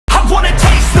wanna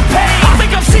taste the pain. I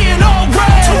think I'm seeing all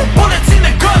red. 2 bullets in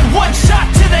the gun, 1 shot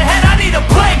to the head. I need a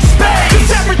blank space,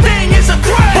 'cause everything is a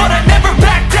threat, but I never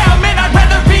back down, man, I'd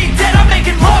rather be dead. I'm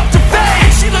making love to fame,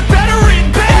 and she look better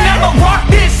in bed. And I'ma rock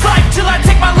this life till I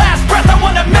take my last breath. I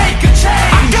wanna make a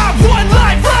change. I got 1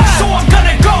 life left, so I'm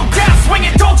gonna go down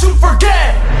swinging, don't you forget.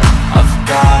 I've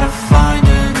gotta find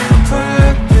a new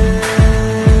purpose,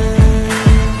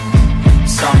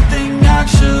 something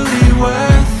actually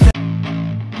worth it.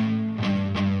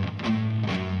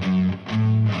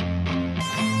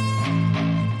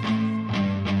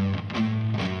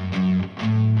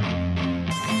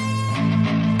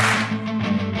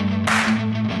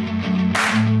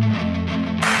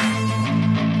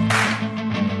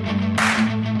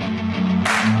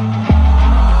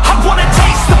 I wanna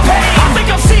taste the pain. I think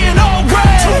I'm seeing all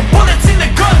red. 2 bullets in the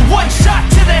gun, 1 shot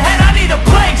to the head. I need a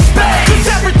blank space, 'cause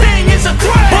everything is a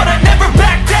threat, but I never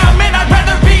back down, man, I'd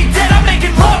rather be dead. I'm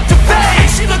making love to fame, and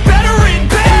she look better in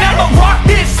bed. And I'ma rock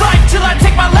this life till I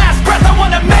take my last breath. I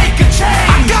wanna make a change.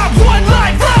 I got 1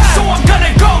 life left, so I'm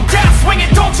gonna go down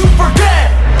swinging, don't you forget.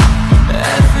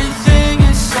 Everything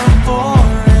is so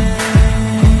boring,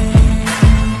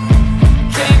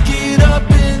 can't get up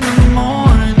in the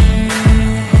morning.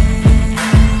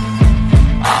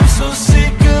 I'm so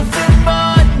sick of the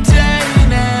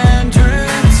mundane and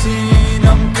routine.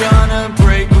 I'm gonna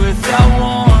break without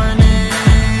warning.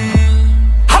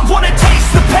 I wanna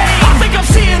taste the pain. I think I'm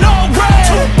seeing all red.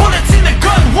 2 bullets in the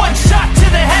gun, 1 shot to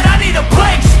the head. I need a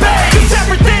blank space, 'cause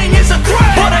everything is a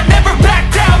threat, but I never back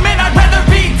down, man, I'd rather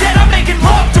be dead. I'm making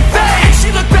love to fame, and she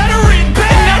look better in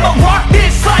bed. And I'ma rock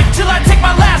this life till I take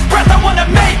my last breath. I wanna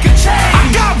make a change. I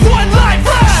got 1 life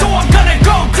left, so I'm gonna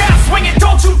go down swinging,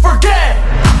 don't you forget.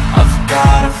 I've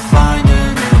gotta find a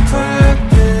new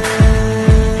purpose,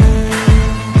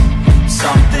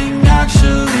 something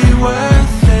actually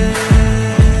worth it.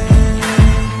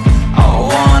 I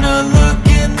wanna look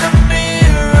in the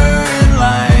mirror and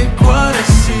like what I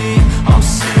see. I'm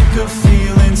sick of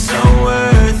feeling so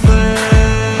worthless.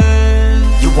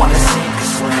 You wanna sink or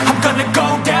swim? I'm gonna go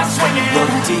down swinging.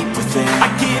 Look deep within, I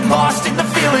get lost in the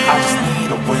feeling. I just need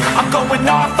a win. I'm going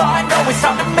off, I know it's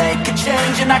time to make a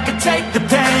change, and I can take the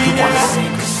pain. You wanna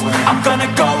sink or swim? I'm gonna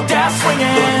go down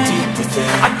swinging. Look deep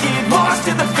within, I get lost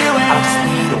in the feeling. I just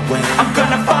need a win. I'm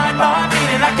gonna find my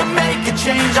meaning, I can make a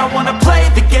change. I wanna play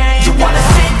the game. You wanna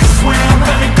sink or swim? I'm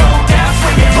gonna go down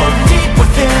swinging. Look deep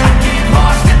within, I get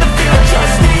lost in the feeling. I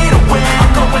just need a win.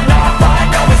 I'm going off, I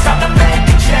know it's time to make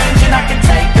a change, and I can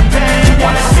take the pain. You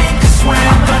wanna sink or swim?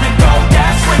 I'm gonna go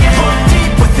down swinging. Look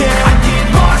deep within, I get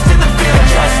lost in the feeling.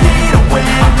 I just need a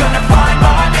win. I'm gonna find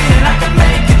my meaning, I can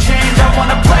make a change. I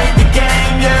wanna play the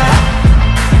game, yeah.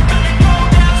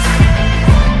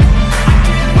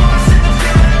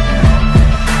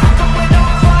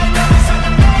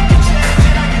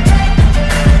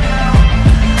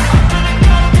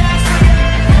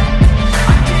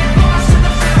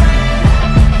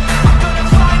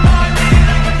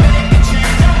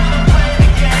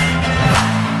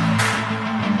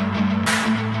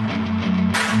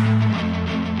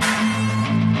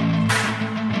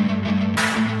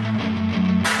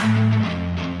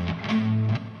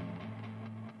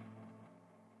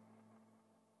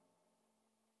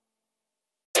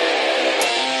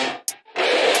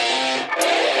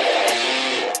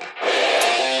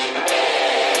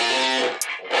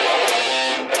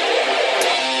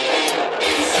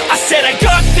 Said I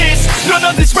got this, none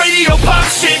of this radio pop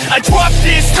shit. I dropped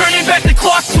this, turning back the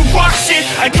clock to rock shit.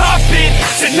 I cop it,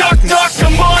 said knock knock,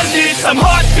 I'm on this. I'm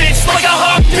hot bitch, like a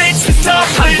hot bitch, the top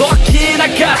list. I lock in, I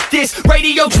got this,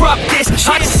 radio drop this.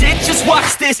 Hot shit, just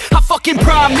watch this, I fucking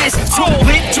promise. Too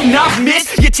lit, do not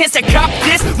miss your chance to cop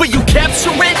this. Will you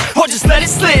capture it, or just let it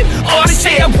slip? Or they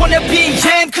say I wanna be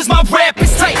him, cause my rap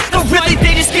is tight. No really,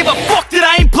 they just give a fuck that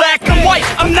I ain't black and white.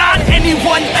 I'm not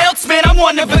anyone else, man, I'm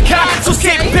one of a kind. So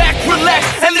sit back, relax,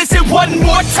 and listen one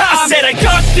more time. I said I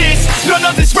got this, none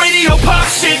of this radio pop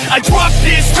shit. I dropped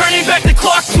this, turning back the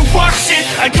clock to rock shit.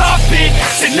 I cop it,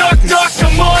 said knock knock,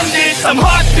 I'm on this. I'm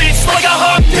hot bitch, like a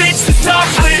hot bitch, the top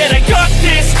list. I said I got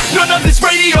this, none of this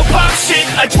radio pop shit.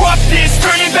 I dropped this,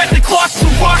 turning back the clock to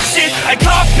rock shit. I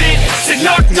cop it, said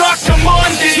knock knock, I'm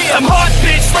on this. I'm hot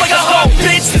bitch, like a hot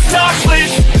bitch, the top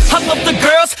list. I love the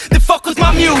girls that fuck with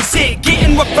my music,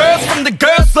 getting referrals from the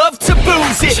girls, love to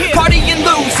booze it, party and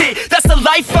lose it. That's the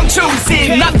life I'm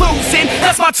choosing, not losing.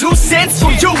 That's my 2 cents, so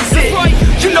use it.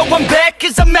 You know I'm back,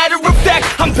 as a matter of fact.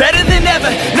 I'm better than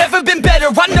ever, never been better.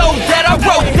 I know that, I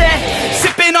wrote that.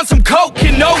 Sipping on some coke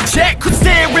and no jack, could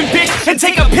stare in bitch and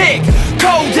take a pic.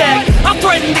 Kodak, I'll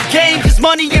threaten the game, cause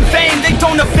money and fame, they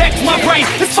don't affect my brain.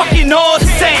 It's fucking all the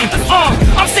same.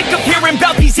 I'm sick of hearing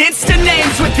about these Insta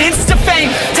names with Insta fame.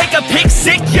 Take a pic,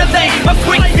 sick, you're lame. A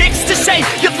quick fix to shame,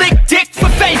 you lick dick for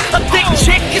fame. A thick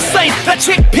chick is slain, a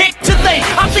chick picked too late.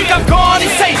 I think I've gone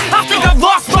insane, I think I've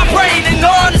lost my brain. And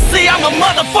honestly, I'm a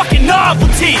motherfucking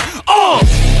novelty.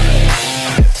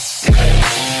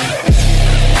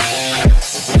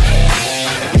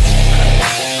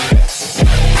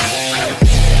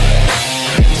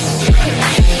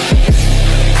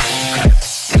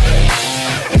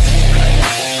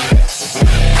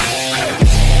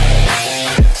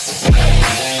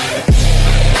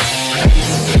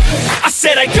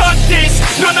 I got this,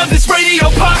 none of this radio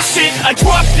pop shit. I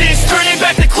dropped this, turning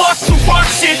back the clock to rock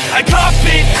shit. I cop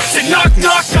it, said knock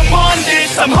knock, I'm on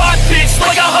this. I'm hot bitch,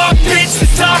 like a hot bitch, the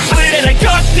top lit. And I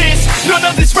got this, none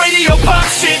of this radio pop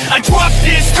shit. I dropped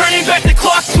this, turning back the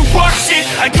clock to rock shit.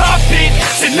 I cop it,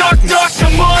 said knock knock,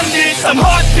 I'm on this. I'm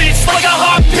hot bitch, like a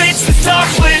hot bitch, the top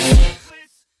lit.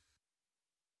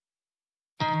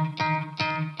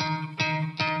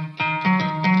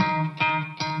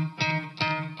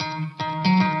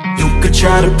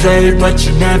 Try to play, but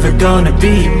you're never gonna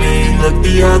beat me. Look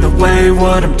the other way,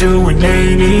 what I'm doing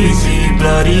ain't easy.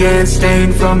 Bloody hands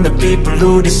stained from the people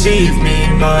who deceive me.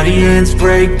 Muddy hands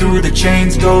break through the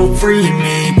chains, go free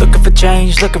me. Looking for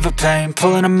change, looking for pain.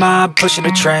 Pulling a mob, pushing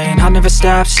a train. I'll never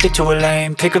stop, stick to a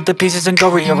lane. Pick up the pieces and go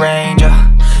rearrange.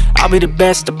 I'll be the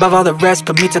best above all the rest,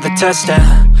 put me to the test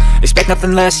and expect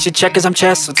nothing less, you check as I'm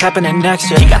chess, what's happening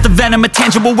next, yeah. He got the venom, a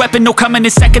tangible weapon, no coming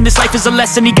in second. This life is a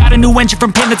lesson, he got a new engine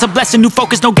from pain, that's a blessing. New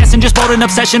focus, no guessing, just bold and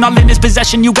obsession, all in his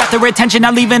possession. You got their attention,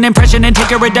 I'll leave an impression and take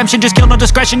a redemption. Just kill, no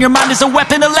discretion, your mind is a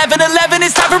weapon. 11-11,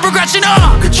 it's time for progression,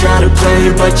 You could try to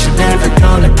play, but you're never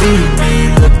gonna beat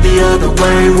me. Look the other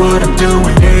way, what I'm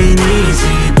doing ain't easy.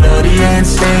 Bloody hands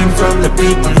stained from the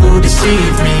people who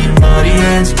deceive me. Muddy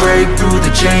hands break through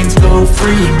the chains, go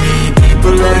free me.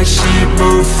 People like sheep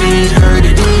move feet, hurt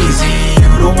it easy.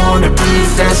 You don't wanna be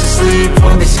fast asleep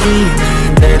when they're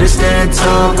scheming. Better stand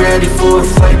tall, ready for a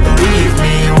fight, believe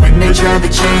me. When they try the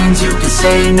chains, you can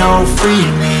say no, free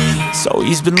me. So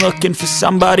he's been looking for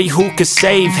somebody who could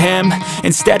save him,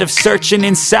 instead of searching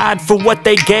inside for what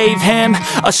they gave him.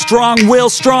 A strong will,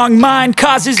 strong mind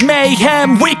causes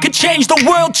mayhem. We could change the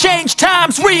world, change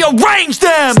times, rearrange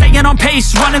them. Staying on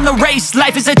pace, running the race.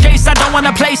 Life is a chase, I don't want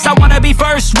a place, I wanna be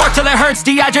first. Work till it hurts,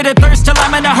 dehydrated thirst till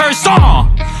I'm in a hearse.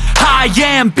 High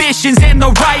ambitions and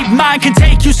the right mind can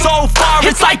take you so far.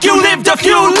 It's like you lived a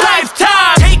few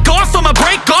lifetimes. Take off from a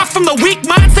break off from the weak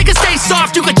minds, they can stay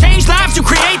soft. You can change lives, you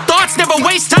create thoughts, never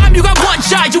waste time. You got one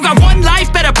shot, you got one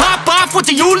life, better pop off. What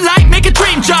do you like? Make a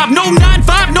dream job. No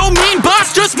 9-5, no mean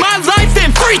boss, just my life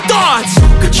and free thoughts. You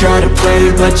could try to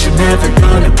play, but you're never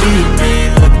gonna beat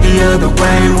me. Look the other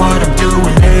way, what I'm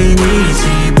doing ain't easy.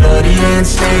 Bloody hands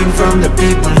stained from the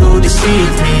people who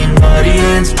deceive me. Muddy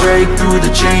hands break through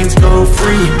the chains, go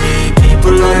free me.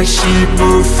 People like sheep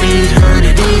move feet, hurt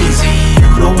it easy.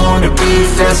 You don't wanna be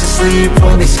fast asleep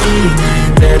when they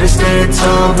scheming. Better stand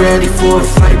tall, ready for a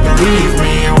fight, believe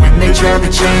me. When they try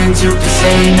the chains, you can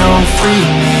say no, free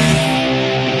me.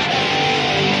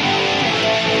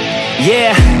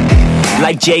 Yeah,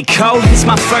 like J. Cole, it's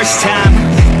my first time.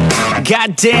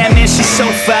 Goddamn, man, she's so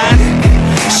fine.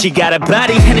 She got a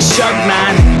body and a sharp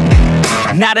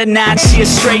mind. Not a 9, she a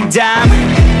straight dime.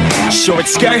 Short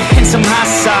skirt and some high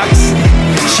socks.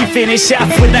 She finish off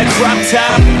with a crop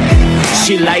top.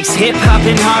 She likes hip-hop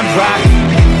and hard rock.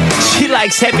 She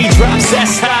likes heavy drops,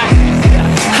 that's hot.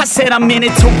 I said I'm in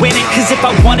it to win it, cause if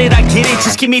I want it, I get it.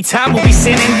 Just give me time, we'll be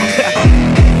sinning.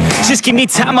 Just give me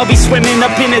time, I'll be swimming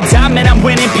up in a diamond. I'm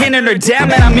winning, pinning her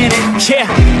down, and I'm in it, yeah.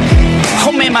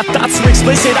 Oh man, my thoughts are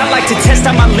explicit. I like to test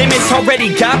out my limits,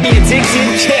 already got me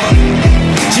addicted, yeah.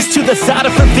 Just to the thought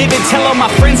of her vivid. Tell all my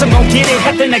friends I'm gon' get it.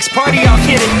 At the next party I'll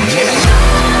hit it,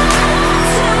 yeah.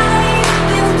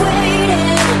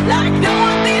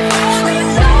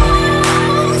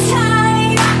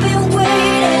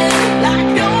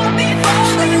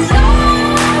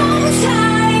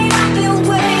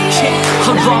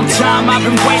 Long time I've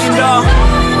been waiting, though.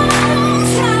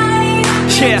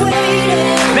 Yeah,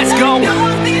 let's go.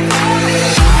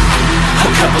 A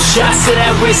couple shots of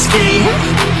that whiskey,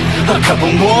 a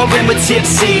couple more and we're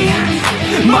tipsy.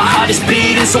 My heart is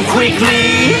beating so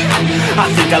quickly, I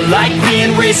think I like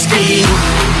being risky.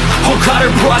 Oh God,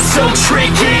 her bras so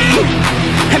tricky,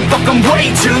 and fuck, I'm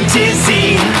way too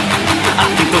dizzy. I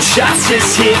think those shots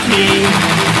just hit me.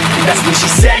 That's when she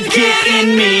said, get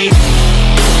in me.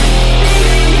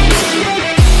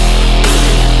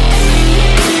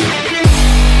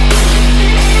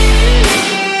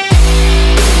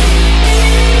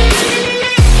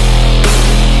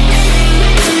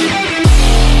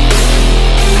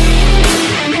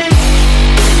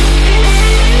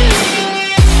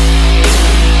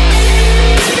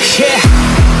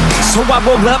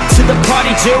 roll up to the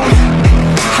party, dude,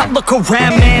 I look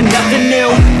around, man, nothing new.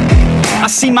 I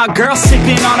see my girl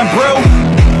sipping on a brew.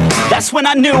 That's when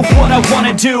I knew what I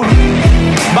wanna do.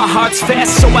 My heart's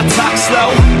fast, so I talk slow.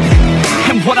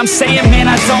 And what I'm saying, man,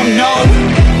 I don't know.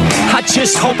 I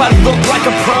just hope I look like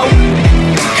a pro,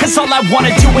 cause all I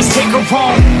wanna do is take her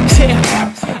home. Yeah,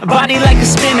 body like a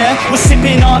spinner. Was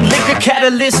sipping on liquor,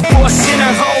 catalyst for a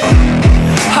sinner. Oh,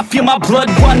 I feel my blood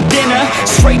run thinner,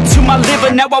 straight to my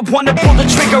liver. Now I wanna pull the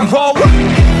trigger, roll.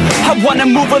 I wanna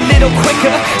move a little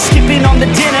quicker, skipping on the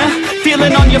dinner.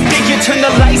 Feeling on your figure, turn the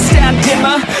lights down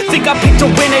dimmer. Think I picked a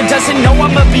winner, doesn't know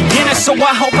I'm a beginner. So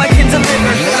I hope I can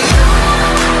deliver.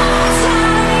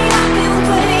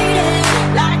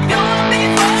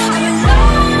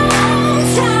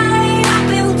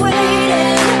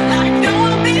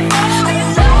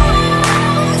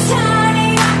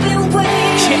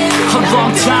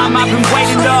 Long time I've been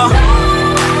waiting, though.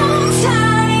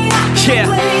 Yeah,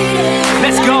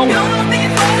 let's go.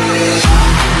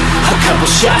 A couple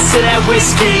shots of that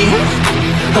whiskey,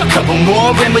 a couple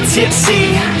more and we're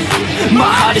tipsy.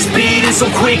 My heart is beating so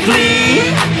quickly,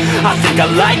 I think I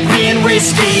like being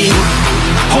risky.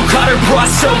 Oh God, her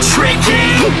bra's so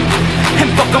tricky,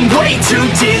 and fuck, I'm way too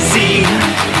dizzy.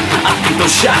 I think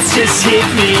those shots just hit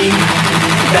me.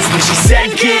 That's when she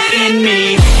said, get in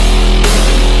me.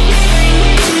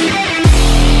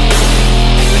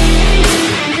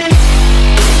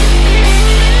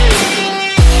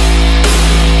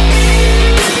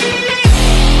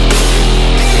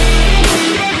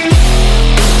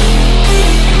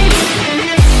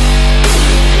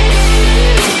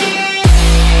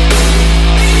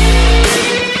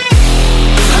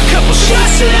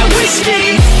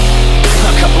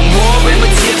 A couple more and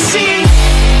we're tipsy.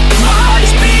 My heart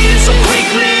is beating so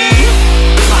quickly,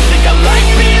 I think I like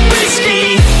being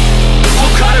risky. Oh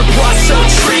God, her bra's so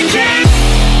tricky,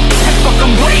 and fuck,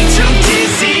 I'm way too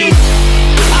dizzy.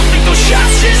 I think those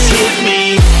shots just hit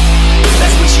me.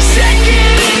 That's when she said,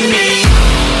 get in me.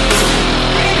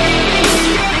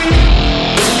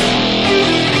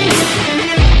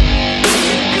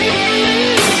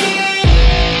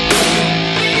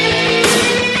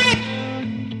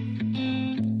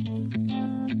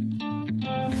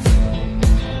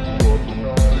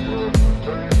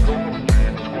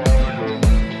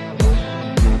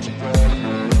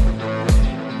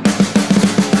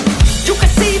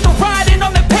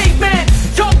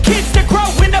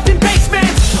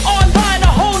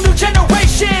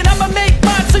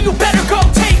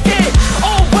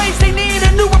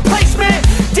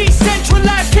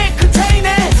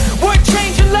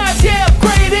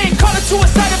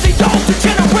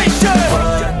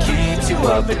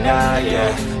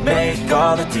 Make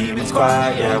all the demons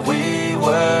quiet, yeah. We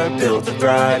were built to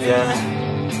thrive, yeah.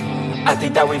 I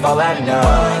think that we've all had enough.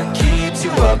 What keeps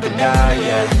you up at night,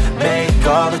 yeah. Make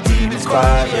all the demons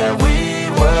quiet, yeah. We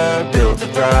were built to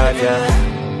thrive, yeah.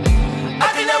 I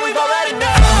think that we've all had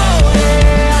enough. Oh,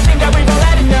 yeah, I think that we've all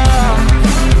had enough.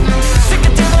 Sick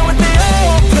of dealing with the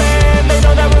old plan. They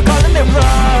know that we're calling it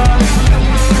wrong.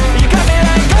 You got me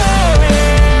like, oh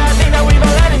yeah, I think that we've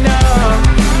all had enough.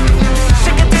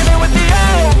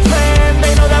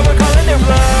 They know that we're calling it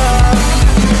love.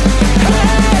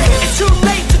 Hey, it's too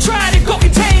late to try to go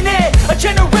contain it. A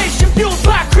generation fueled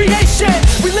by creation.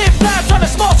 We live lives on a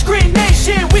small screen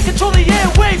nation. We control the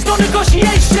airwaves, no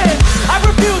negotiation. I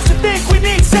refuse to think we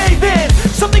need saving.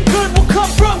 Something good will come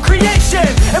from creation.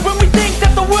 And when we think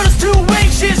that the world is too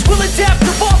anxious, we'll adapt,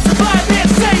 evolve, survive and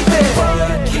save it.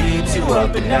 What keeps you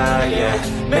up at night, yeah.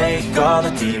 Make all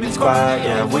the demons quiet,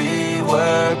 yeah. We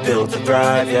were built to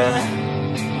thrive, yeah.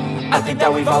 I think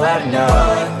that we've all had enough.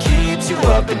 What keeps you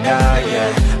up at night,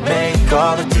 yeah. Make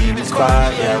all the demons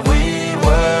quiet, yeah. We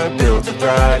were built to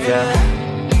thrive, yeah.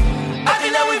 I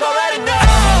think that we've all had enough.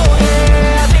 Oh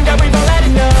yeah, I think that we've all had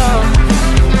enough.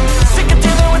 Sick of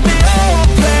dealing with the old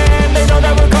plan. They know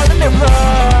that we're calling it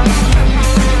wrong.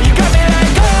 You got me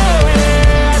like, oh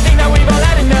yeah, I think that we've all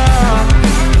had enough.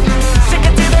 Sick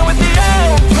of dealing with the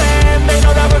old plan. They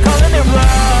know that we're calling it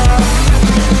wrong.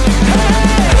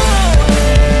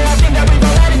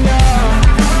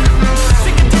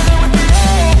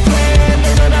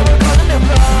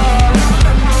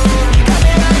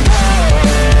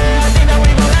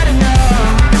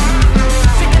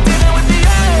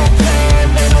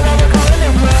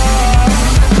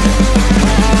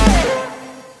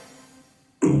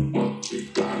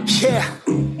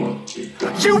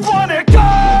 You wanna go?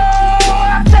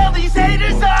 I tell these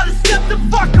haters all to step the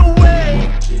fuck away.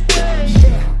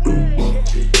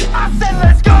 I said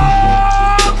let's go,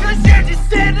 cause you're just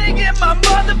standing in my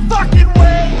motherfucking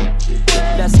way.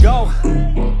 Let's go.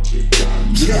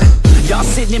 Yeah. Y'all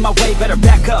see sitting in my way, better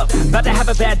back up. About to have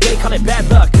a bad day, call it bad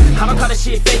luck. I don't call this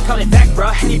shit fake, call it back,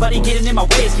 bruh. Anybody getting in my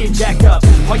way is getting jacked up.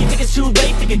 While you think it's too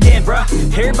late, think again, bruh.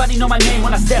 Everybody know my name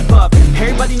when I step up.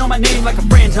 Everybody know my name like a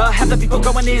friend, huh? Half the people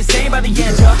going insane by the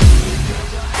end, huh?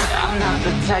 I'm not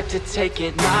the type to take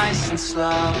it nice and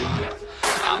slow.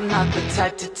 I'm not the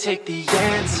type to take the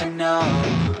answer, no.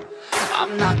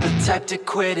 I'm not the type to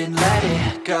quit and let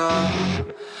it go.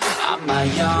 I'm my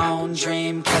own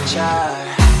dream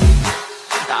catcher.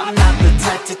 I'm not the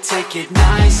type to take it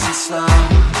nice and slow.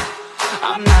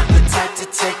 I'm not the type to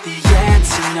take the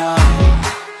answer, no.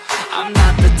 I'm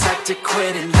not the type to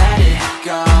quit and let it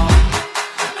go.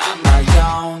 I'm my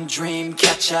own dream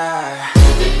catcher.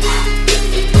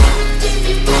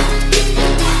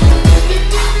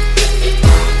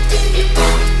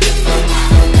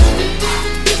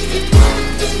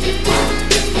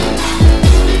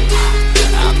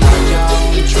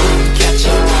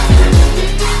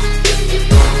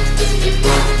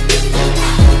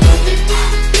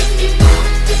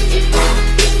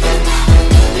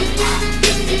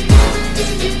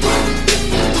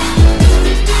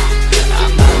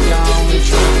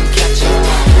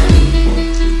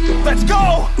 Let's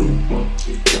go!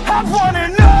 I wanna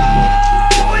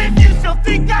know if you still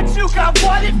think that you got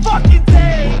what it fucking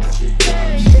takes.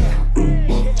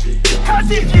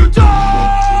 Cause if you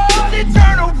don't, then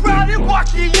turn around and walk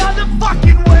the other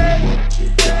fucking way.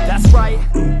 That's right.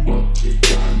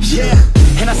 Yeah.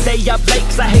 And I stay up late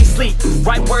cause I hate sleep.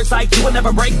 Write words like you will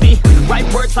never break me.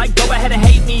 Write words like go ahead and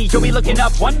hate me. You'll be looking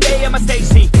up one day at my stage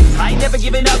seat. I ain't never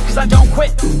giving up cause I don't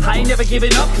quit. I ain't never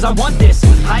giving up cause I want this.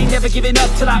 I ain't never giving up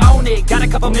till I own it. Got a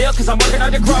couple mil cause I'm working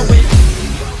hard to grow it.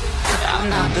 I'm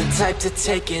not the type to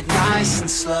take it nice and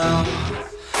slow.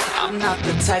 I'm not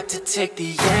the type to take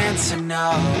the answer,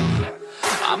 no.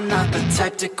 I'm not the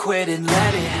type to quit and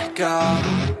let it go.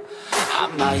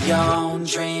 I'm my own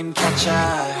dream catcher.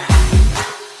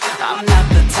 I'm not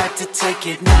the type to take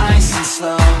it nice and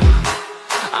slow.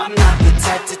 I'm not the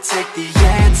type to take the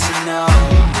answer, no.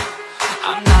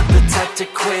 I'm not the type to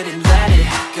quit and let it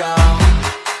go.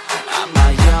 I'm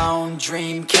my own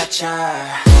dream catcher.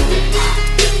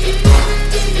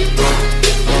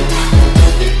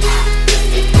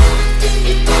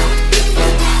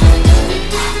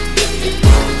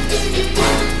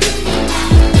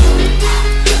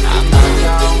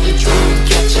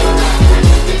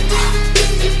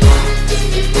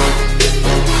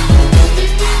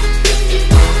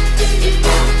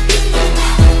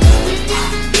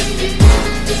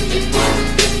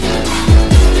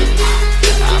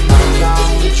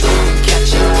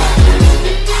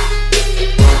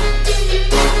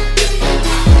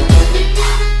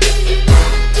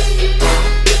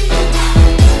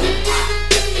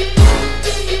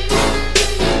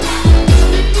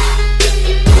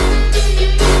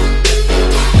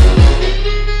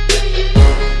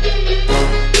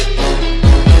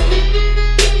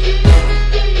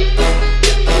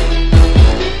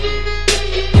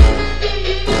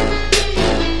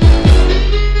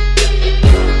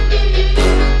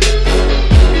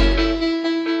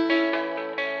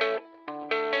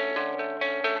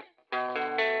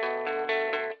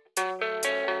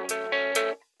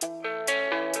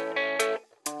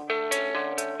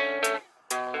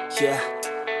 Yeah,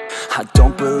 I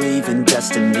don't believe in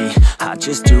destiny. I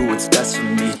just do what's best for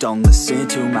me. Don't listen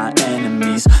to my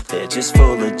enemies, they're just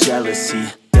full of jealousy.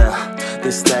 Yeah,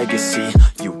 this legacy,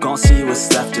 you gon' see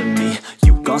what's left of me.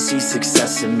 You gon' see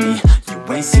success in me.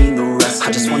 You ain't seen the rest of me.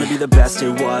 I just wanna be the best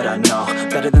at what I know.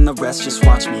 Better than the rest, just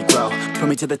watch me grow. Put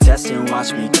me to the test and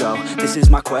watch me go. This is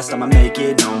my quest, I'ma make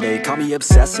it known. They call me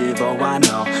obsessive, oh I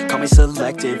know. Call me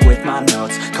selective with my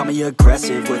notes. Call me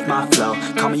aggressive with my flow.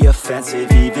 Call me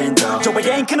offensive even though Joe, I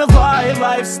ain't gonna lie,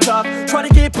 life's tough. Try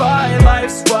to get by,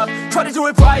 life's rough. Try to do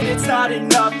it right, it's not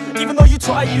enough. Even though you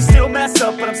try, you still mess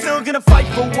up. But I'm still gonna fight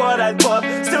for what I love.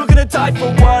 Still gonna die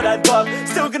for what I love.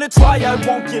 Still gonna try, I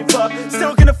won't give up.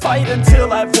 Still gonna fight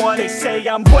until I've won. They say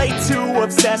I'm way too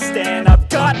obsessed and I've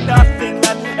got nothing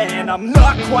left. And I'm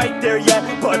not quite there yet,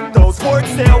 but those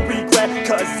words they'll regret.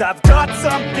 Cause I've got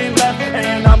something left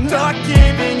and I'm not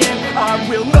giving in. I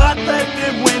will not let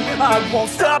them win. I won't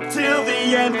stop till the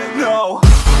end, no.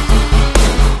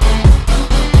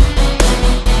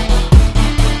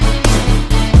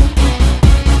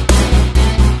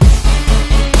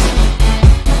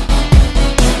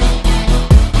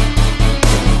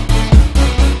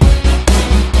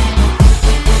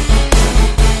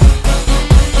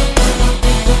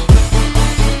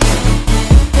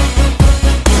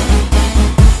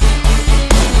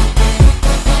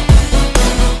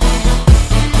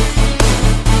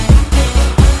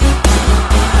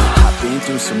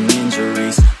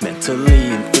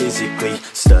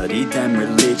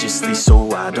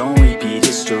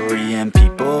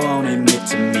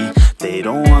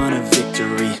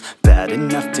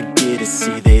 get to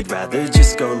see, they'd rather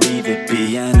just go leave it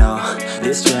be. And oh,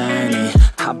 this journey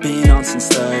I've been on since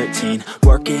 13,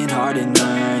 working hard and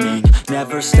learning,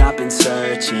 never stopping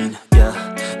searching.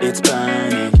 Yeah, it's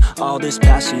burning, all this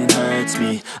passion hurts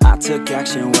me. I took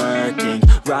action working,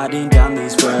 writing down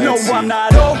these words. No, I'm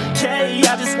not okay,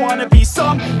 I just wanna be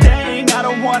something. I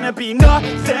don't wanna be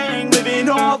nothing, living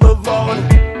all alone.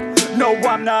 No,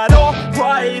 I'm not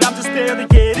alright, I'm just barely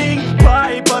getting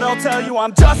by. But I'll tell you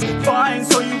I'm just fine,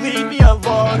 so you leave me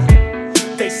alone.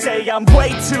 They say I'm way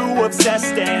too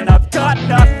obsessed and I've got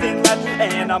nothing left,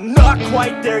 and I'm not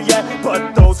quite there yet,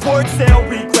 but those words they'll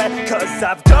regret. Cause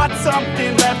I've got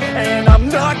something left and I'm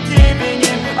not giving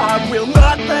in. I will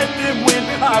not let them win,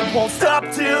 I won't stop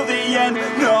till the end,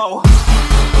 no.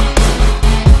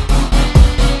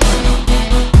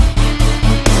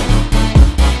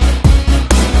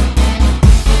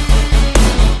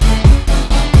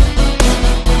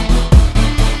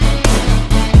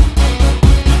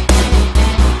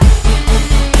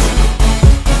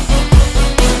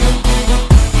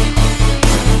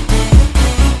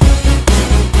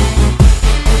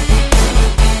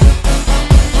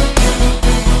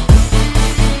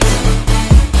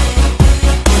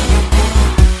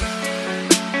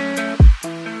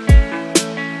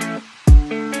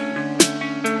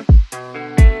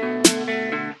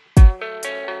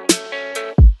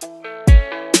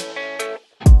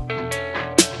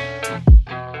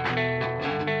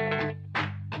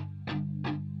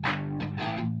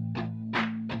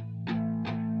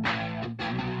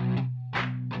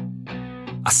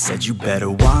 I said you better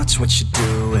watch what you're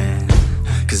doing,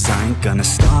 cause I ain't gonna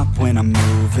stop when I'm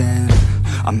moving.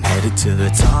 I'm headed to the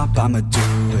top, I'ma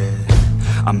do it.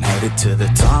 I'm headed to the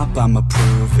top, I'ma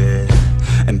prove it.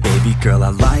 And baby girl, I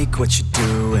like what you're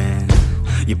doing.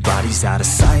 Your body's out of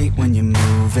sight when you're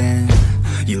moving.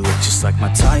 You look just like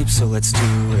my type, so let's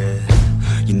do it.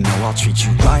 You know I'll treat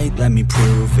you right, let me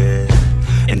prove it.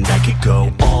 And I could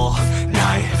go all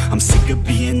night, I'm sick of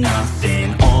being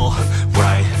nothing. All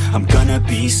right, I'm gonna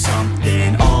be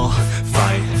something. I'll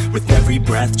fight with every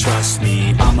breath, trust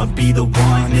me. I'ma be the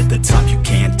one at the top, you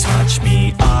can't touch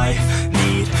me. I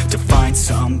need to find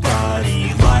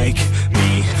somebody like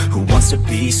me, who wants to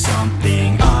be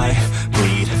something. I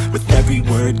bleed with every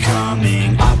word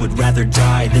coming. I would rather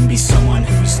die than be someone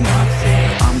who's nothing.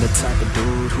 I'm the type of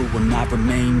dude who will not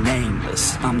remain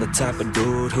nameless. I'm the type of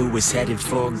dude who is headed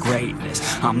for greatness.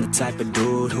 I'm the type of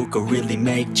dude who could really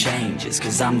make changes,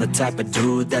 cause I'm the type of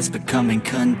dude that's becoming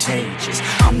contagious.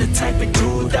 I'm the type of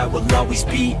dude that will always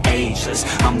be ageless.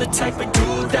 I'm the type of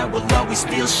dude that will always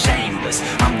feel shameless.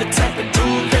 I'm the type of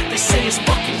dude that they say is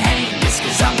fucking heinous,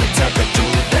 cause I'm the type of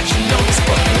dude that you know is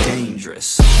fucking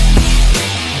dangerous.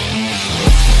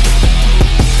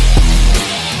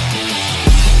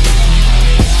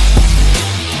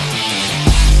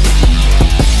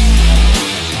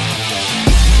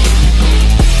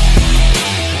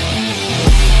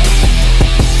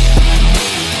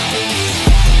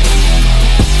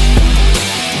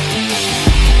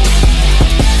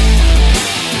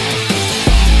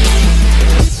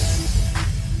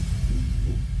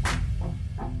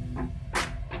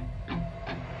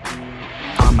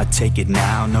 Take it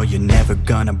now, no you're never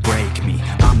gonna break me.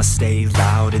 I'ma stay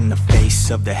loud in the face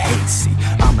of the hate, see.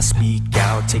 I'ma speak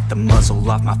out, take the muzzle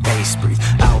off my face. Breathe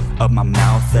out of my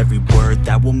mouth every word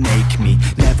that will make me.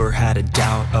 Never had a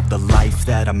doubt of the life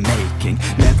that I'm making.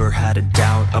 Never had a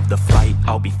doubt of the fight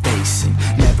I'll be facing.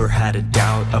 Never had a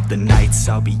doubt of the nights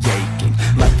I'll be aching.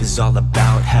 Life is all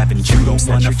about having dreams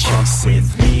that you're chasing.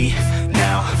 With me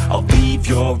now, I'll leave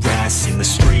your ass in the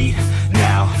street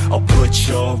now. I'll put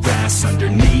your ass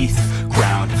underneath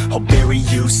ground. I'll bury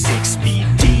you 6 feet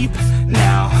deep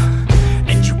now,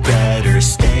 and you better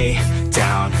stay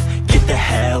down. Get the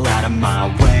hell out of my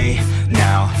way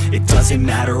now. It doesn't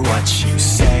matter what you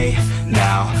say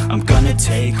now. I'm gonna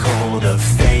take hold of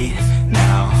fate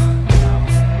now.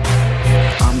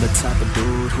 I'm the type of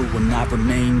dude who will not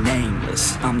remain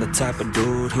nameless. I'm the type of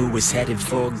dude who is headed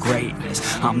for greatness.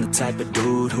 I'm the type of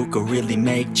dude who could really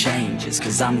make changes,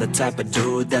 cause I'm the type of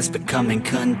dude that's becoming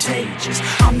contagious.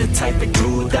 I'm the type of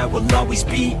dude that will always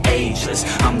be ageless.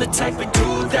 I'm the type of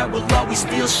dude that will always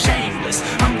feel shameless.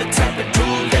 I'm the type of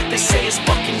dude that they say is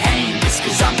fucking heinous,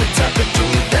 cause I'm the type of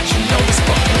dude that you know is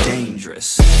fucking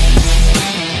dangerous.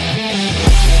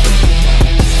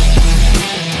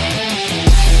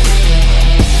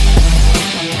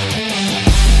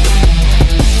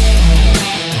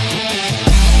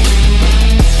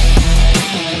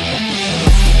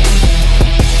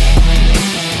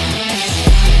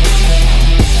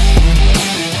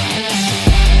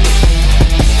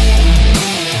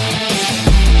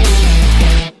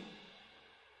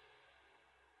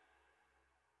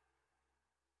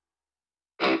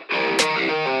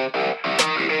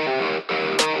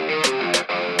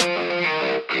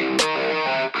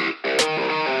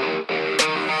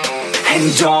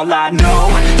 And all I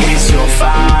know is you'll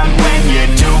find when you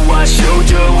do what you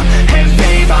do. And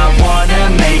babe, I wanna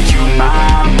make you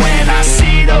mine. When I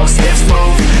see those hips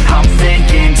move, I'm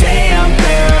thinking, damn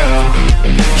girl,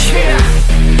 yeah,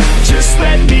 just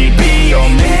let me be your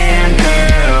man,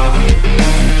 girl.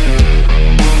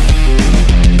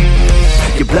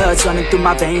 Your blood's running through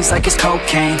my veins like it's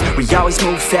cocaine. We always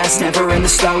move fast, never in the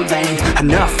slow lane.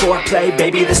 Enough foreplay,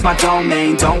 baby, this my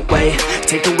domain. Don't wait,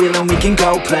 take the wheel and we can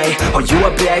go play. Oh, you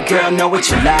a bad girl, know what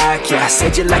you like, yeah.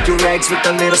 Said you like your eggs with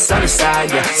a little sunny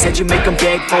side, yeah. Said you make them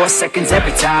beg for seconds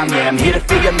every time, yeah. I'm here to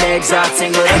feel your legs all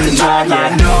tingle at the night, yeah. All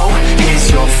I know is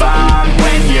you'll find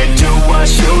when you do what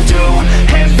you do.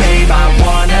 And babe, I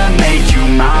wanna make you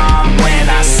mine. When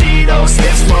I see those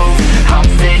hips move, I'm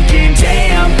thinking,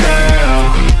 damn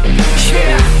girl,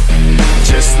 yeah,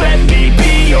 just let me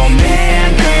be your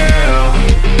man, girl.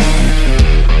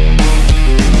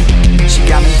 She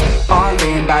got me all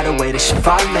in by the way that she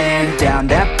fallin' down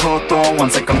that pole, throwing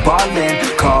ones like I'm ballin'.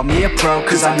 Call me a pro,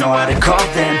 cause I know how to call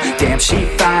them. Damn, she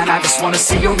fine, I just wanna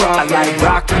see her all. I like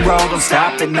rock and roll, don't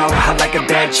stop it, no. I like a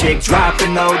bad chick,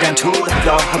 dropping low, down to the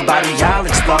floor. Her body, I'll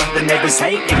explore, the neighbors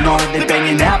hate, ignore. They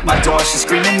banging out my door, she's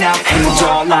screaming out. And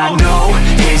all I know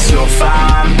is you'll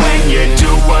find when you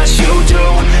do what you do.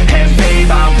 And babe,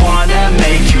 I wanna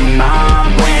make you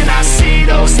mine. When I see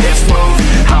those hips move,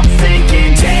 I'm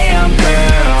thinking, damn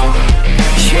girl,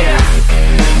 yeah,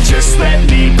 just let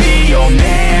me be your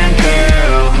man,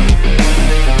 girl.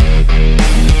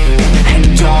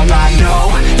 And all I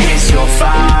know is you'll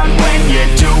find when you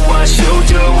do what you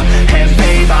do. And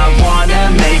babe, I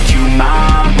wanna make you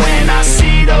mine. When I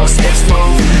see those hips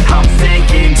move, I'm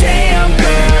thinking, damn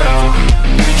girl,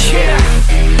 yeah,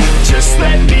 just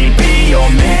let me be your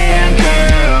man, girl.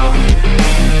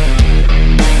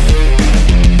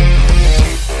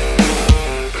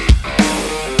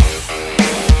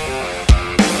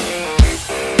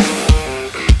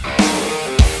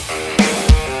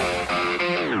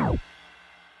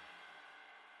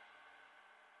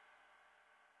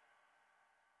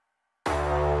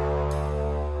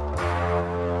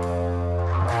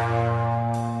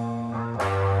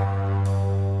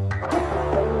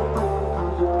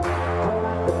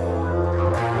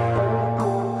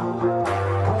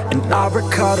 I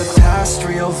recall the past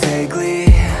real vaguely.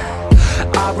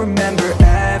 I remember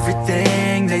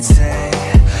everything they'd say.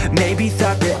 Maybe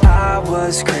thought that I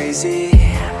was crazy,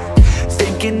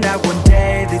 thinking that one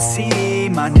day they'd see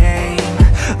my name.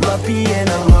 Love being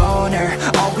a loner,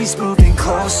 always moving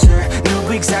closer.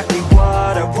 Knew exactly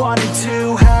what I wanted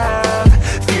to have.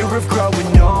 Fear of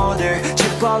growing older,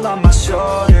 chip all on my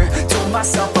shoulder. Told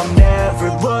myself I'm never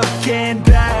looking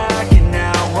back. And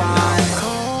now I'm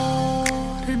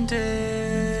cold and dissonant.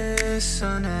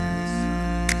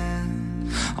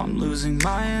 I'm losing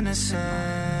my innocence,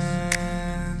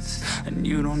 and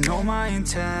you don't know my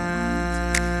intent.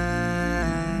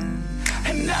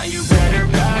 And now you better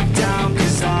back down,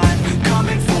 cause I'm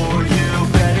coming for you.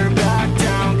 Better back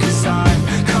down, cause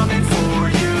I'm coming for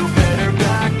you. Better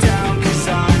back down, cause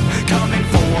I'm coming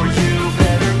for you.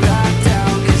 Better back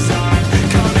down, cause I'm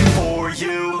coming for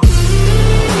you.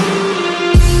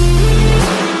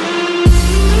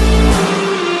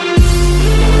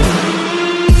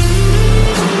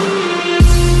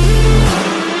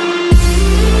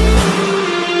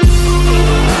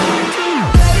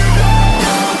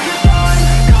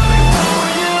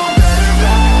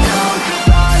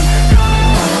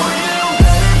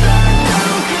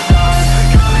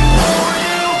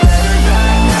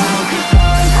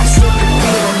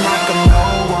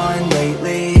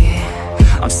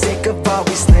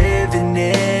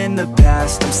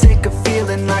 I'm sick of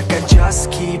feeling like I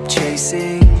just keep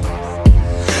chasing,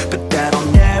 but that'll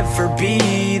never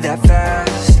be that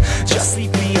fast. Just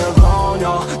leave me alone,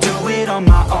 I'll do it on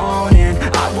my own. And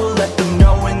I will let them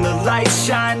know when the lights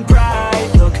shine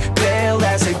bright. Look pale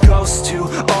as a ghost to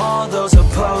all those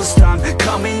opposed. I'm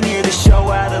coming here to show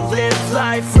how to live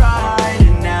life right.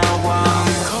 And now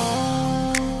I'm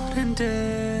cold and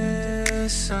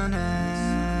dissonant.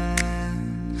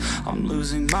 I'm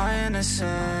losing my innocence,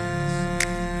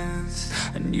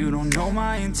 and you don't know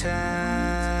my intent.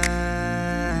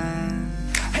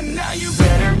 And now you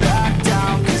better back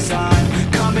down, cause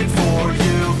I'm coming for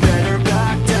you. Better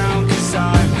back down, cause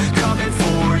I'm coming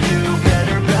for you.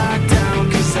 Better back down,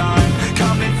 cause I'm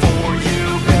coming for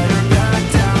you. Better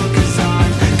back down, cause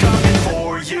I'm coming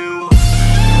for you.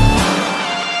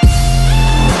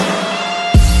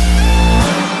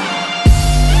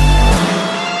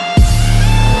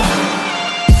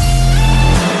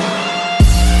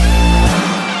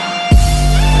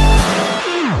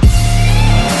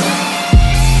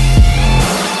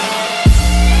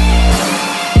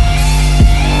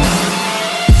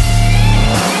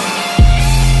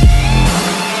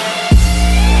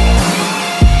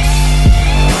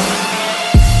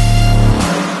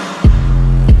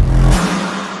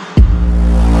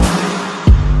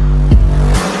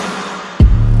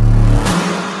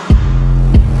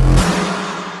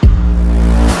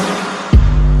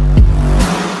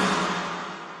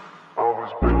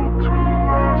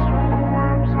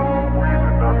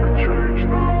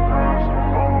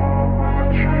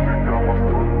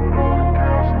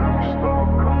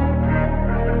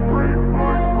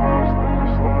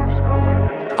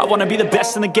 I wanna be the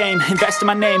best in the game, invest in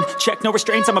my name. Check no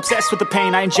restraints, I'm obsessed with the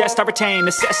pain. I ingest, I retain,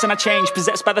 assess and I change.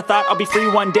 Possessed by the thought I'll be free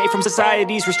one day from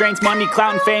society's restraints. Money,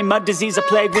 clout and fame, mud, disease, a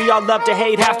plague. We all love to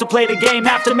hate, have to play the game,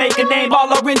 have to make a name.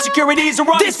 All our insecurities are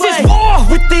on display. This is war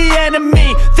with the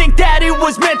enemy, think that it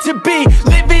was meant to be.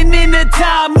 Living in a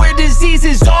time where disease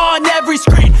is on every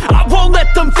screen. I won't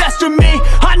let them fester me,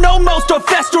 I know most are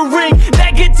festering.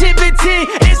 Negativity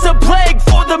is a plague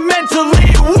for the mentally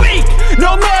weak.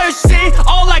 No mercy,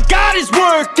 all I got is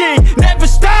working. Never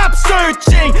stop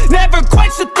searching, never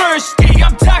quench the thirsty.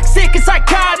 I'm toxic and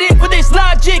psychotic, with this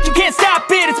logic you can't stop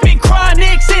it. It's been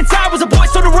chronic since I was a boy,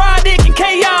 so neurotic and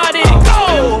chaotic.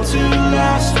 Built to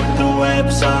last with the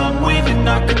webs I'm weaving.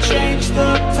 I could change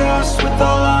the past with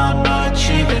all I'm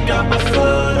achieving. Got my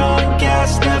foot on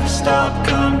gas, never stop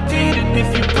competing.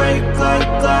 If you break like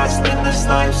glass, then this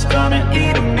life's gonna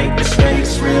eat 'em. Make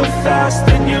mistakes real fast,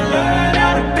 then you learn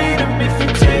how to beat 'em. If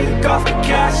you take off the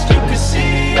cast, you can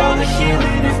see all the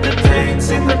healing. If the pain's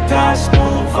in the past,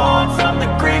 move on from the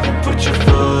grave and put your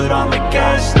foot on the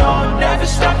gas. No, never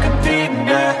stop competing,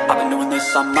 yeah. I've been doing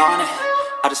this, I'm on it.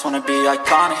 I just wanna be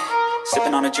iconic.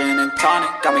 Sipping on a gin and tonic,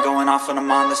 got me going off when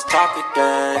I'm on this topic,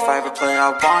 yeah. If I ever play, I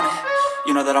want it.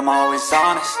 You know that I'm always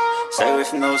honest. Stay away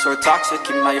from those who are toxic.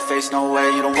 Keep them out your face, no way,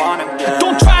 you don't want them, yeah.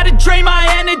 Don't try to drain my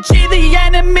energy. The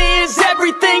enemy is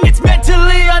everything. It's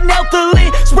mentally,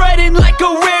 unhealthily, spreading like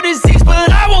a rare disease.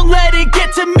 But I won't let it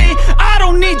get to me. I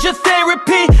don't need your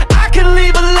therapy. I can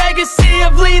leave a legacy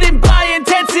of leading by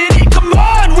intensity. Come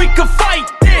on, we can fight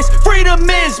this. Freedom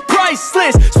is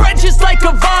priceless. Spread just like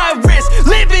a virus.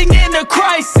 Living in a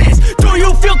crisis. Do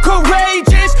you feel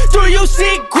courageous? Do you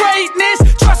seek greatness?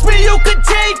 Trust me, you can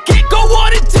take it. Go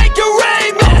on and take your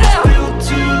aim, yeah. Built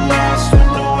to last with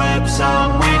the webs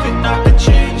I'm weaving. I could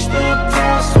change the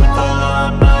past with all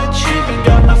I'm achieving.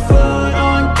 Got my foot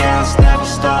on gas, never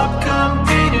stop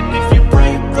competing. If you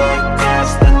break like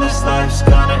glass, then this life's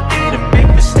gonna eat 'em. Make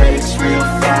mistakes real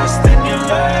fast, then you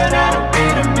learn how to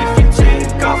beat 'em. If you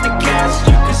take off the cast,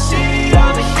 you can see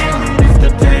all the healing. If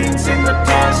the pain's in the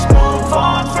past, move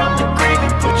on from the grave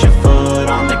and put your foot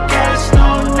on the gas. No,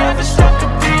 never stop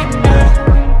competing, yeah.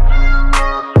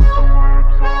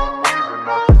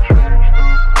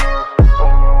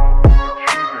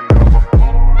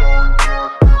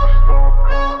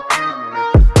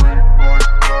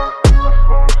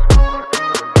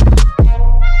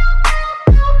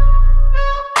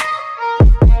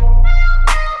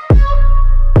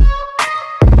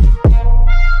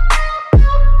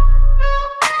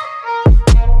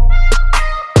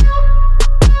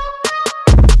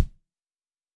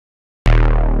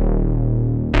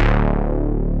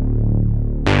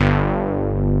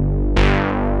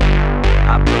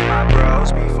 I put my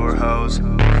bros before hoes.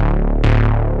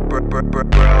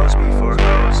 Bros before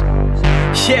hoes.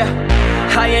 Yeah,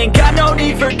 I ain't got no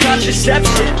need for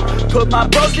contraception. Put my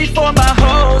bros before my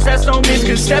hoes, that's no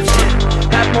misconception.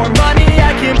 Have more money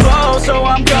I can blow, so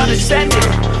I'm gonna spend it.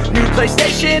 New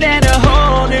PlayStation and a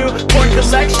whole new porn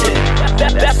collection.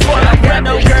 That's what I got,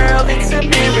 no girl, it's a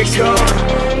miracle.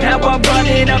 Now I'm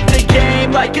running up the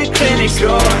game like a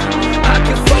clinical. I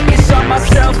can focus on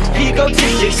myself,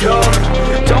 egotistical.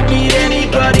 Don't need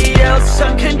anybody else,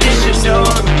 unconditional.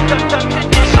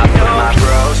 I put my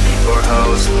bros before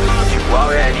hoes, you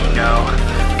already know.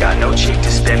 Got no cheek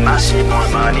to spend my shit, more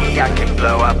money I can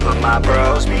blow. I put my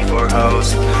bros before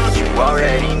hoes, you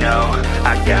already know.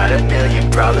 I got a million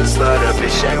problems, but a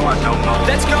bitch ain't want no more.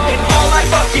 Let's go! And all I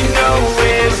fucking know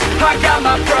is I got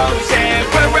my bros, and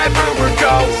wherever we're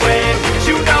going,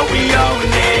 you know we own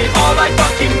it. All I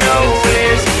fucking know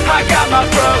is I got my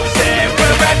bros, and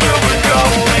wherever we're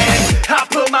going, I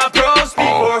put my bros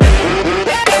before.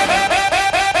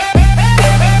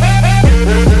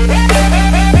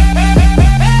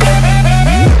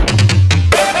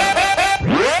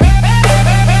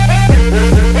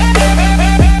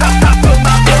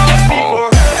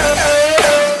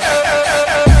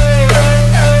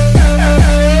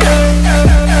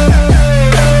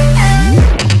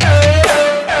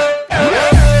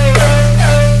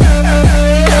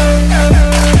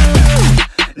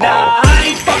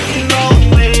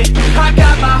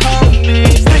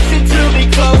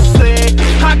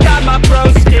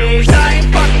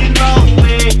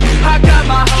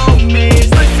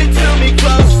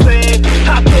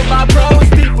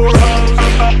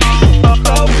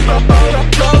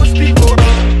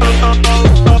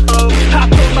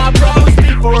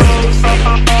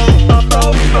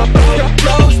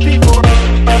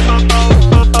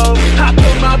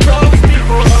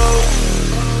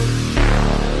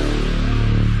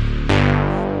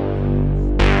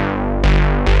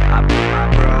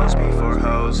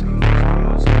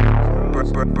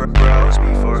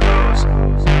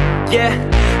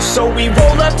 So we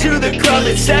roll up to the club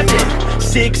at 7.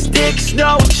 6 dicks,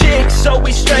 no chicks, so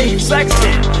we straight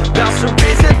flexing. Bouncer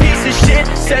is a piece of shit,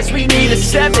 says we need a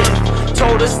 7.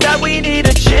 Told us that we need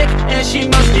a chick, and she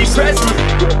must be present.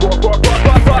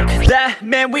 Fuck that,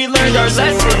 man, we learned our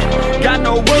lesson. Got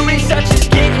no worries, such as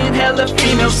getting hella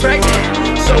females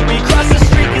pregnant. So we cross the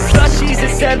street, get slushies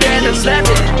at 7-Eleven.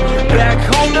 Back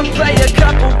home to play a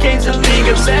couple games of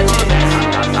League of Legends.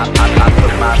 I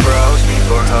put my bros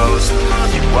before hoes,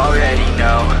 you already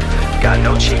know. Got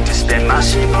no cheek to spend my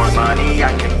shit, more money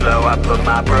I can blow. I put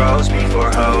my bros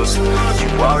before hoes, you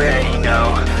already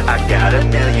know. I got a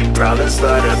million problems,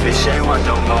 but a bitch ain't want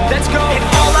no more. Let's go! And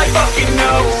all I fucking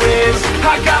know is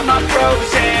I got my bros,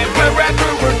 and wherever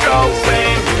we're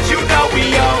going, you know we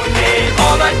own it.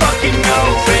 All I fucking know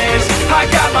is I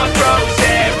got my bros,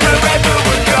 and wherever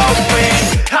we're going,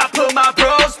 I put my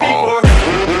bros before.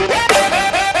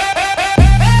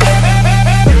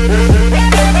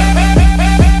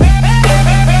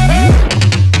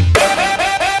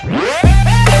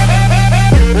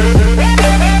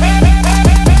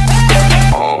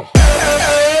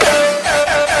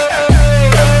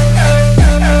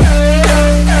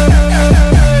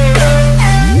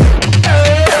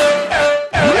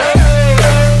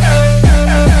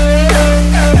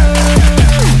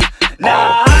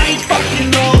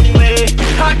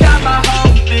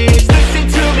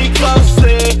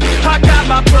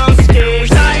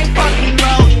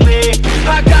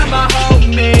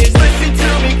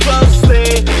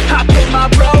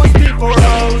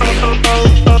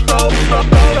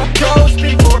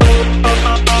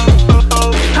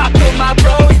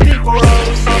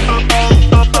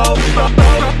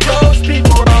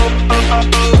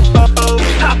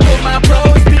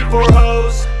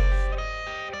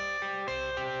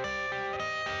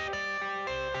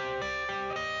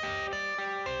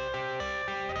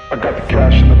 I got the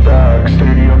cash in the bag,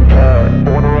 stadium packed.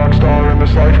 Born a rock star in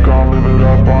this life, gon' live it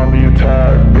up on the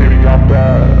attack. Baby, I'm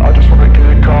bad, I just wanna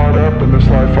get caught up in this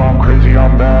life. I'm crazy,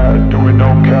 I'm mad, doing no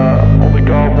cap. Only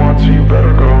God wants, so you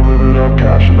better go live it up.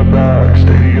 Cash in the bag,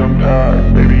 stadium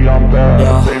packed. Baby, I'm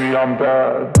bad, baby, I'm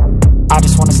bad. I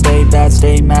just wanna stay bad,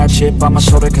 stay mad. Chip on my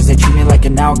shoulder cause they treat me like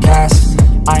an outcast.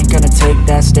 I ain't gonna take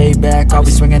that, stay back. I'll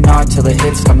be swinging hard till the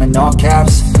hits come in all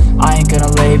caps. I ain't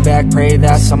gonna lay back, pray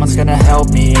that someone's gonna help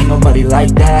me. Ain't nobody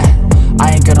like that.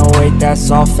 I ain't gonna wait,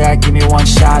 that's all fact. Give me one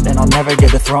shot and I'll never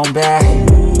get the throne back.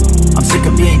 I'm sick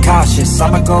of being cautious,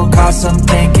 I'ma go cause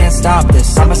something, can't stop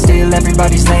this. I'ma steal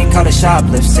everybody's lane, call it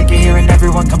shoplift. Sick of hearing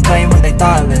everyone complain when they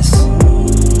thoughtless.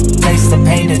 Taste the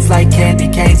pain, it's like candy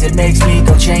canes. It makes me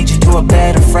go change into a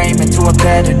better frame, into a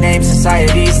better name.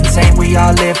 Society's insane, we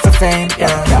all live for fame,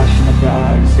 yeah. Cash in the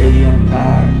bag, stadium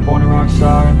packed. Born a rock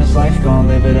star in this life, gon'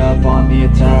 live it up on the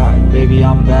attack. Baby,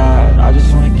 I'm bad, I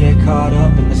just wanna get caught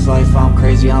up in this life. I'm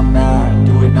crazy, I'm mad,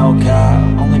 do it no cap.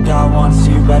 Only God wants,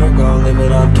 so you better go live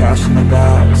it up. Cash in the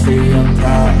bag, stadium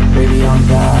packed. Baby, I'm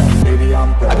bad, baby,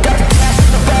 I'm bad. I got the cash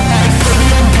in the bag,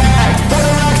 stadium packed. Born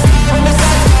a rock star in this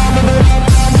life, gon' live it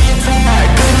up.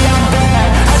 Baby, I'm bad,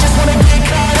 I just wanna get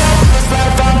caught up in this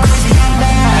life. I'm crazy, I'm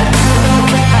mad, do it no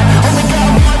cap. Only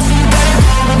God wants, so you better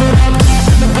go live it up. Cash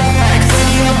in the bag,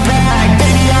 stadium packed.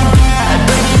 Baby, I'm bad,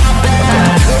 baby, I'm bad.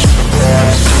 Cash in the bag,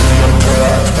 stadium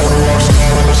packed. Born a rock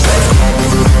star in this life, gon'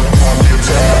 live it up on the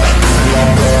attack. Baby,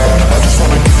 I'm bad, I just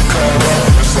wanna get caught up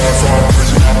in this life. I'm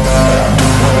crazy, I'm mad, do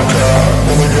it no cap.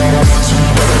 Only God wants, so you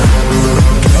better go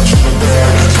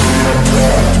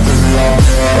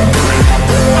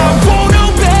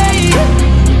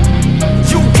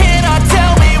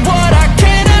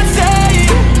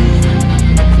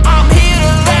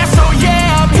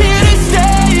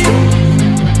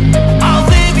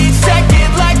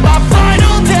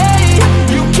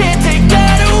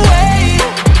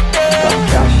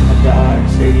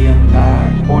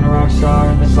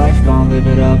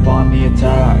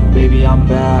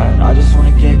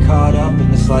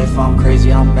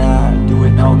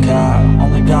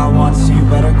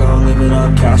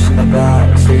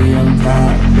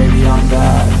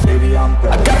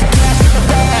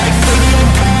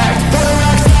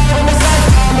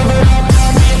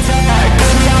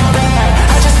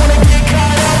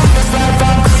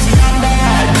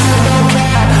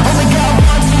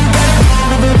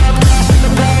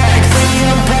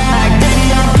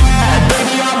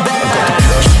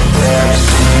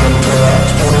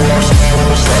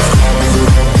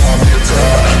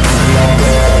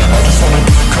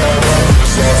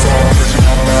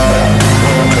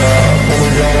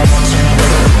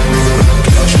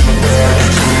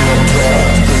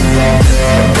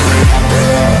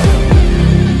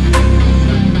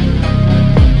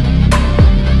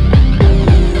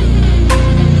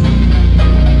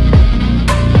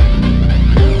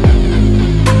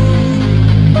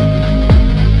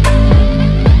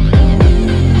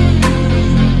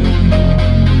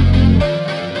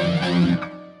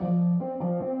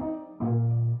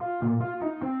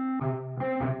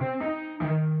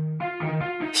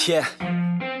Yeah,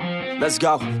 let's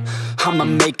go. I'ma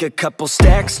make a couple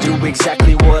stacks, do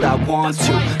exactly what I want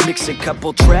to. Mix a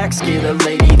couple tracks, get a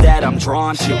lady that I'm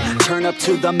drawn to. Turn up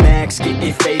to the max, get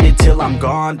me faded till I'm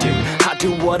gone, dude. I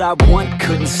do what I want,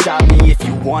 couldn't stop me if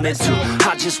you wanted to.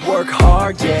 I just work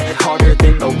hard, yeah, harder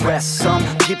than the rest. Some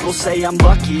people say I'm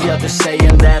lucky, others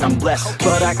saying that I'm blessed.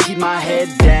 But I keep my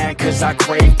head down, cause I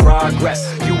crave progress.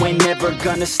 You ain't never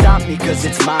gonna stop me, cause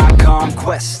it's my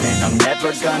conquest. And I'm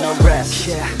never gonna rest,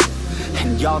 yeah.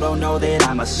 And y'all don't know that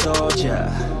I'm a soldier.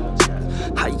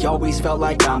 I always felt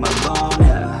like I'm a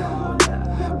loner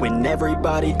when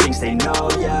everybody thinks they know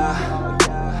ya.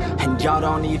 And y'all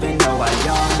don't even know I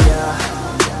own ya.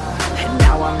 And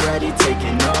now I'm ready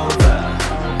taking over,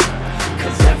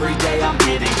 cause every day I'm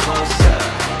getting closer.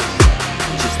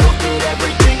 Just look at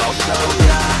everything I'll show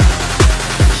ya.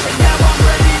 And now I'm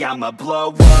ready, I'ma blow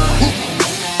up.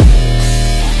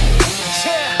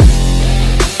 Yeah.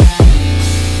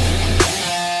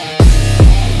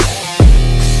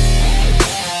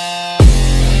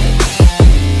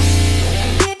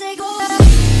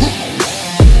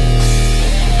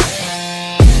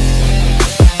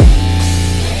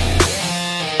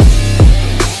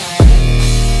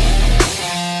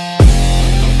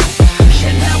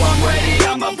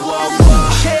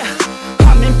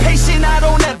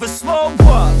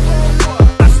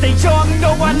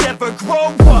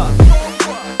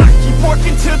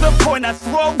 I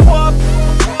throw up,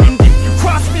 and if you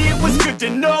cross me, it was good to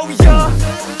know ya.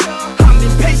 I'm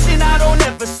impatient, I don't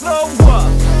ever slow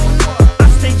up. I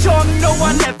stay young, no,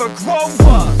 I never grow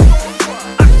up.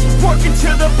 I keep working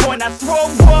to the point I throw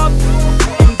up,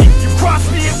 and if you cross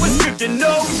me, it was good to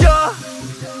know ya.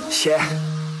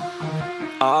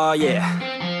 Yeah, oh yeah,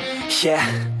 yeah.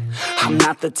 I'm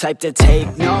not the type to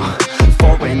take no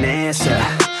for an answer.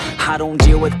 I don't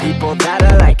deal with people that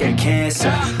are like a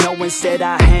cancer. No, instead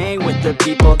I hang with the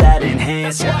people that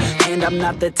enhance ya. And I'm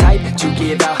not the type to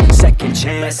give out second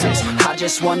chances. I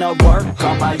just wanna work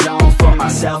on my own for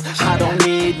myself. I don't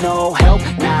need no help,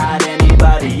 not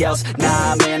anybody else.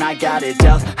 Nah, man, I got it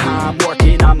dealt. I'm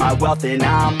working on my wealth and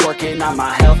I'm working on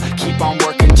my health. Keep on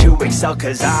working to excel,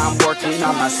 cause I'm working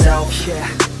on myself. Yeah,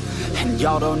 and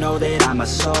y'all don't know that I'm a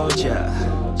soldier.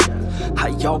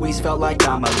 I always felt like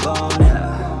I'm a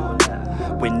loner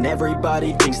when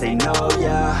everybody thinks they know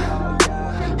ya.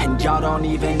 And y'all don't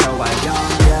even know I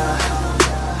own ya.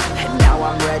 And now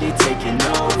I'm ready taking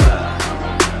over,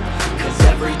 cause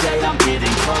every day I'm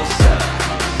getting closer.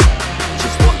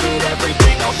 Just look at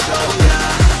everything I'll show ya.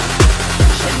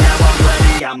 And now I'm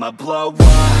ready, I'ma blow up.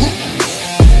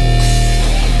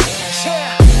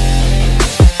 Yeah.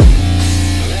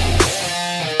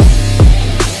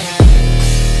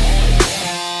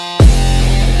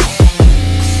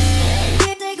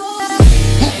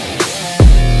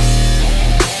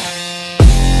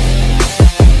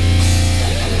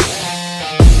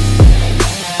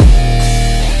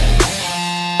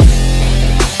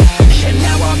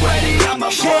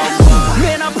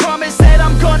 Man, I promise that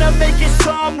I'm gonna make it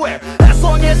somewhere. As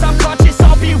long as I'm conscious,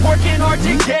 I'll be working hard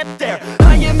to get there.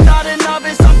 I am not a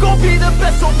novice, I'm gonna be the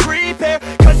best, so prepare.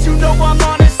 Cause you know I'm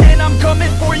honest and I'm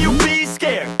coming for you, be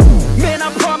scared. Man,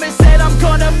 I promise that I'm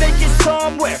gonna make it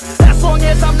somewhere. As long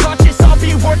as I'm conscious, I'll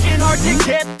be working hard to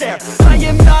get there. I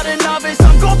am not a novice,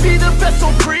 I'm gonna be the best,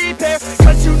 so prepare.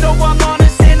 Cause you know I'm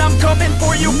honest and I'm coming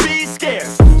for you, be scared.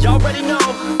 Y'all already know.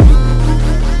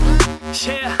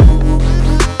 Yeah,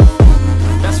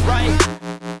 that's right.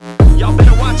 Y'all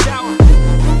better watch out.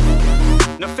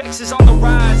 NEFFEX is on the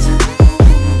rise.